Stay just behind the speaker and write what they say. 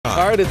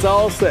All right, it's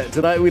all set.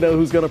 Tonight we know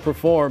who's going to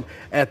perform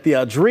at the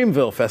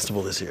Dreamville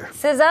Festival this year.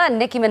 SZA and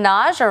Nicki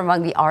Minaj are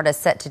among the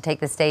artists set to take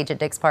the stage at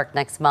Dix Park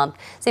next month.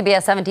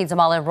 CBS 17's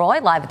Amalia Roy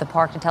live at the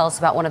park to tell us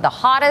about one of the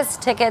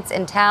hottest tickets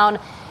in town.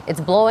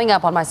 It's blowing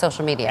up on my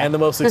social media. And the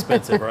most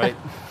expensive, right?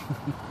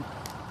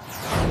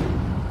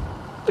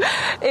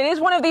 It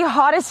is one of the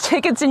hottest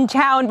tickets in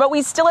town, but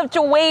we still have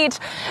to wait.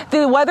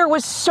 The weather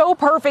was so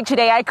perfect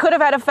today. I could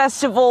have had a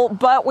festival,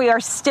 but we are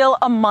still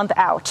a month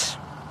out.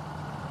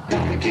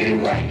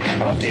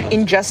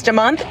 In just a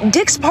month,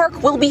 Dix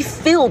Park will be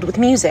filled with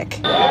music.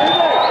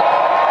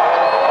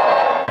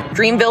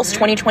 Dreamville's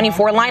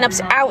 2024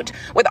 lineup's out,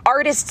 with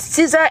artists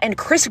SZA and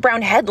Chris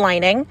Brown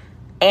headlining,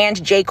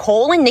 and J.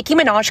 Cole and Nicki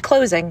Minaj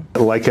closing.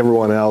 Like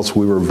everyone else,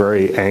 we were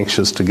very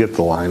anxious to get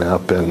the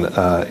lineup,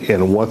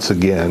 and once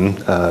again,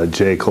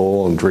 J.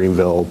 Cole and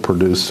Dreamville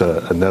produced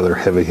another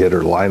heavy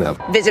hitter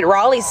lineup. Visit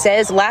Raleigh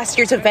says last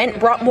year's event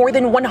brought more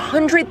than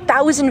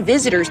 100,000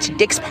 visitors to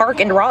Dix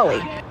Park in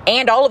Raleigh.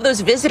 And all of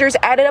those visitors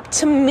added up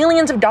to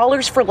millions of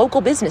dollars for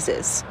local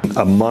businesses.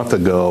 A month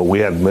ago, we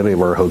had many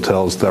of our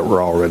hotels that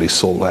were already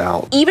sold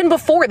out. Even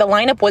before the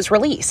lineup was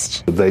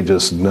released. They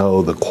just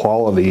know the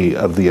quality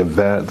of the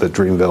event that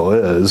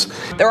Dreamville is.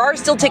 There are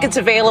still tickets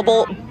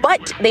available,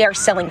 but they are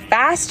selling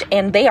fast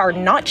and they are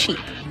not cheap.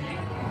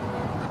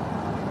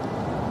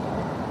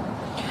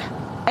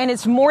 And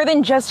it's more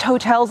than just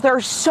hotels. There are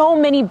so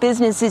many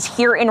businesses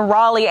here in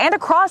Raleigh and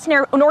across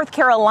North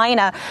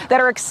Carolina that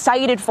are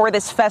excited for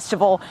this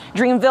festival.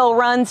 Dreamville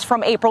runs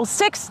from April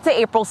 6th to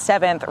April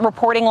 7th.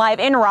 Reporting live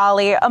in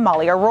Raleigh,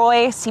 Amalia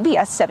Roy,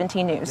 CBS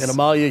 17 News. And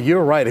Amalia,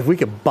 you're right. If we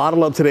could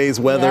bottle up today's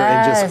weather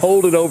and just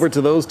hold it over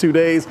to those 2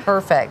 days.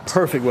 Perfect.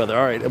 Perfect weather.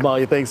 All right,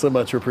 Amalia, thanks so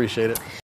much. We appreciate it.